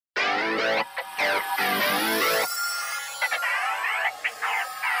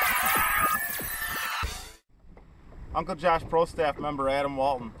Uncle Josh Pro Staff member Adam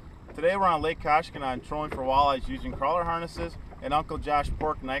Walton. Today we're on Lake Koshkonong trolling for walleyes using crawler harnesses and Uncle Josh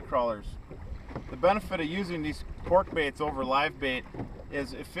pork night crawlers. The benefit of using these pork baits over live bait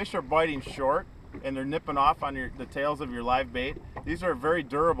is if fish are biting short and they're nipping off on the tails of your live bait, these are very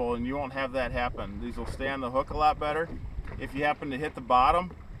durable and you won't have that happen. These will stay on the hook a lot better. If you happen to hit the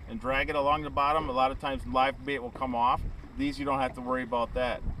bottom and drag it along the bottom, a lot of times live bait will come off. These you don't have to worry about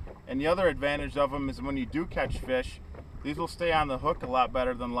that. And the other advantage of them is when you do catch fish, these will stay on the hook a lot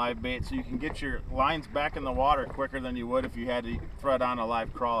better than live bait, so you can get your lines back in the water quicker than you would if you had to thread on a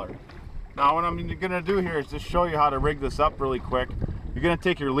live crawler. Now what I'm going to do here is just show you how to rig this up really quick. You're going to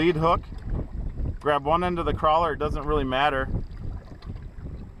take your lead hook, grab one end of the crawler, it doesn't really matter,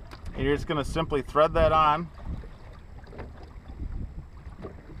 and you're just going to simply thread that on.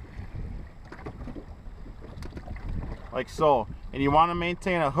 Like so. And you want to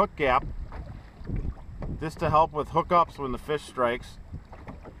maintain a hook gap just to help with hookups when the fish strikes.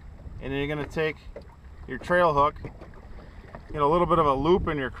 And then you're going to take your trail hook, get a little bit of a loop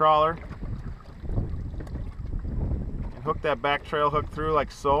in your crawler, and hook that back trail hook through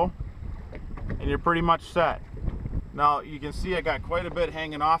like so, and you're pretty much set. Now you can see I got quite a bit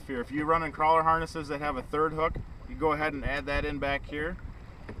hanging off here. If you're running crawler harnesses that have a third hook, you go ahead and add that in back here.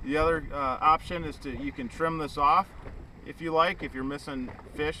 The other option is you can trim this off if you like. If you're missing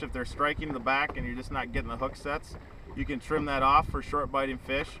fish, if they're striking the back and you're just not getting the hook sets, you can trim that off for short biting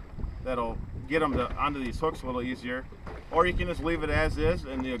fish. That'll get them onto these hooks a little easier. Or you can just leave it as is,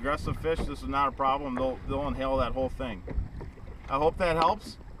 and the aggressive fish, this is not a problem. They'll inhale that whole thing. I hope that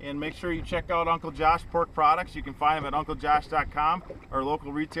helps, and make sure you check out Uncle Josh pork products. You can find them at unclejosh.com or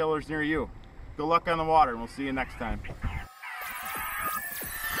local retailers near you. Good luck on the water, and we'll see you next time.